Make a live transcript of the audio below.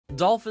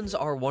Dolphins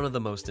are one of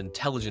the most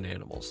intelligent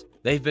animals.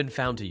 They've been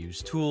found to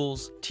use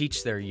tools,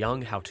 teach their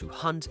young how to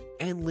hunt,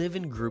 and live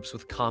in groups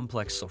with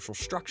complex social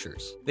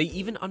structures. They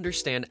even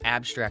understand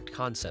abstract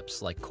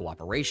concepts like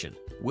cooperation,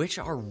 which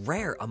are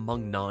rare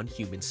among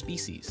non-human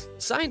species.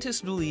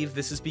 Scientists believe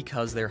this is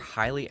because they're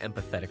highly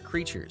empathetic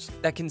creatures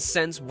that can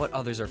sense what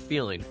others are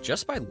feeling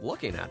just by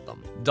looking at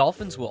them.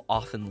 Dolphins will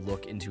often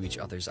look into each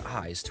other's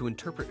eyes to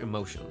interpret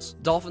emotions.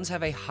 Dolphins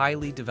have a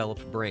highly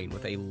developed brain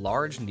with a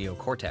large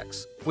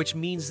neocortex, which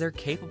means they're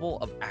capable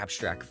of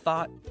abstract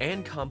thought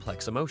and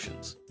complex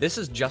emotions. This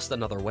is just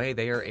another way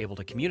they are able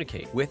to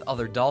communicate with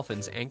other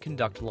dolphins and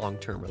conduct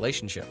long-term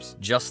relationships,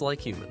 just like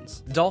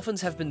humans.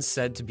 Dolphins have been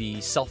said to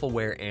be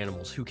self-aware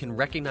animals who can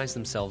recognize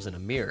themselves in a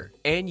mirror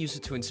and use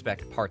it to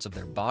inspect parts of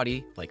their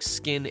body, like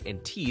skin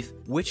and teeth,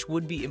 which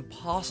would be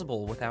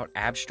impossible without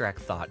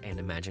abstract thought and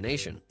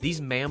imagination.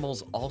 These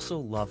mammals also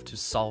love to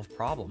solve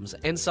problems,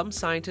 and some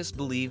scientists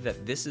believe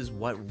that this is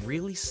what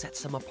really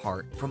sets them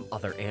apart from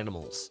other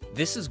animals.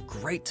 This is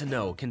great to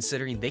know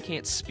considering they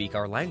can't speak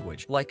our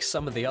language, like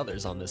some of the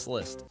others on this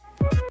list.